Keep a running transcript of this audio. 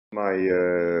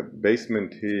My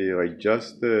basement here, I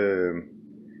just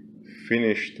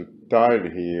finished to tile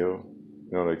here,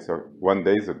 like 1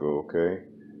 day ago, okay?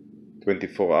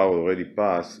 24 hours already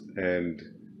passed, and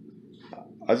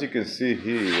as you can see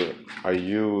here, I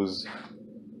use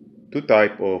two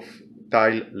type of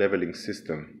tile leveling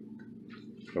system,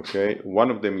 okay?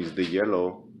 One of them is the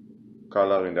yellow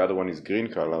color and the other one is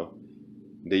green color.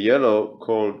 The yellow,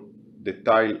 called the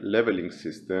tile leveling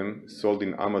system, sold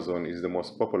in Amazon, is the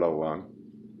most popular one.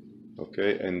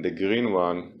 Okay, and the green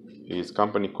one is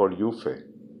company called Yufe,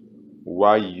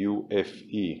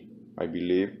 Y-U-F-E, I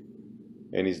believe,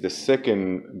 and is the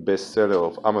second bestseller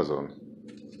of Amazon.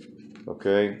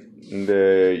 Okay, and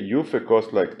the Yufe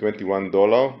costs like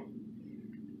 $21,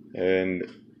 and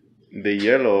the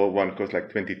yellow one costs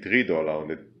like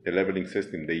 $23. The leveling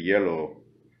system, the yellow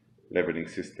leveling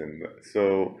system.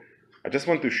 So I just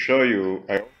want to show you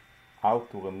how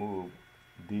to remove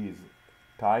these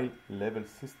tile level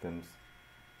systems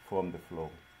from the floor.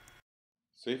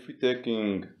 So if we're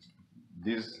taking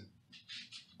these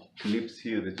clips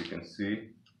here that you can see,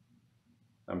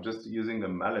 I'm just using the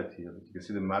mallet here. You can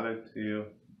see the mallet here,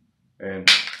 and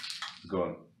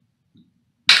gone,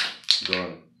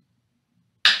 gone.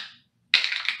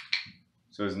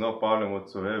 So there's no problem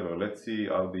whatsoever. Let's see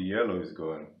how the yellow is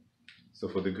going. So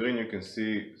for the green, you can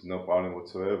see there's no problem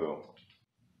whatsoever.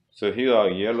 So here are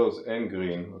yellows and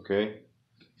green, okay?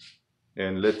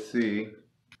 And let's see,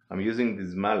 I'm using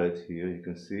this mallet here, you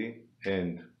can see,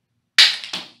 and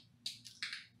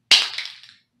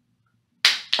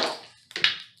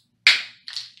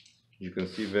you can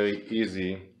see very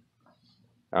easy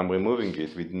I'm removing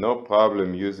it with no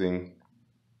problem using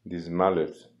this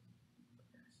mallet.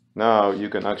 Now you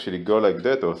can actually go like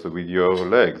that also with your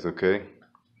legs, okay?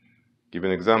 Give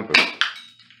an example.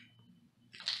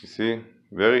 You see,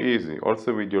 very easy,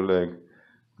 also with your leg,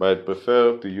 but I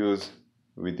prefer to use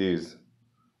with these.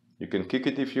 You can kick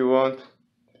it if you want.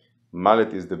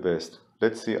 Mallet is the best.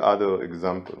 Let's see other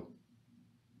example.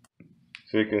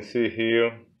 So you can see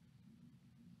here,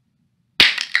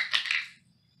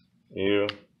 here,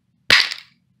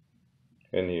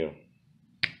 and here.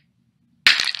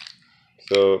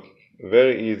 So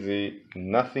very easy,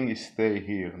 nothing is stay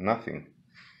here, nothing.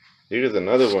 Here is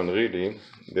another one really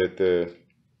that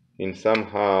in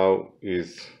somehow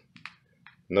is,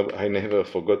 no, I never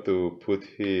forgot to put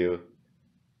here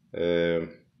a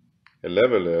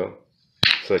leveler,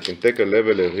 so I can take a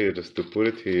leveler here just to put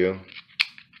it here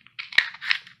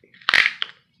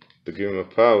to give him a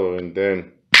power, and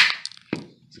then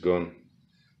it's gone.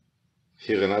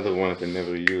 Here another one that I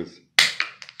never use,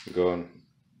 gone.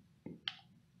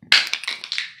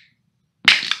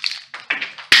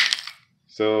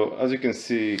 So as you can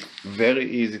see, very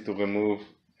easy to remove,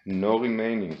 no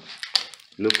remaining.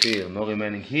 Look here, no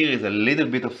remaining. Here is a little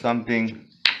bit of something.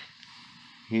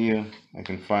 Here I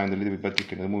can find a little bit, but you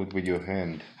can remove it with your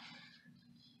hand.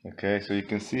 Okay, so you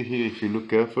can see here, if you look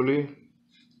carefully,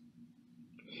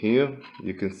 here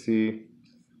you can see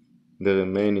the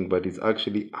remaining, but it's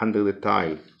actually under the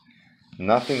tile.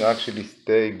 Nothing actually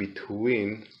stay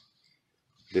between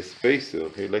the spacer.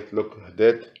 Here, let's look at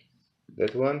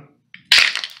that one.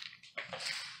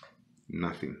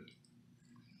 Nothing,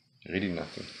 really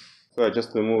nothing. So I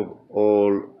just remove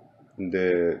all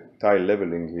the tile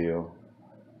leveling here,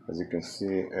 as you can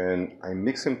see, and I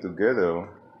mix them together.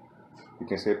 You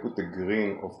can see I put the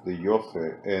green of the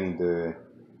Yufe and the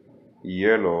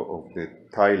yellow of the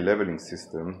tile leveling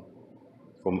system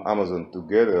from Amazon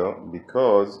together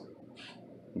because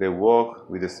they work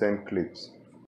with the same clips.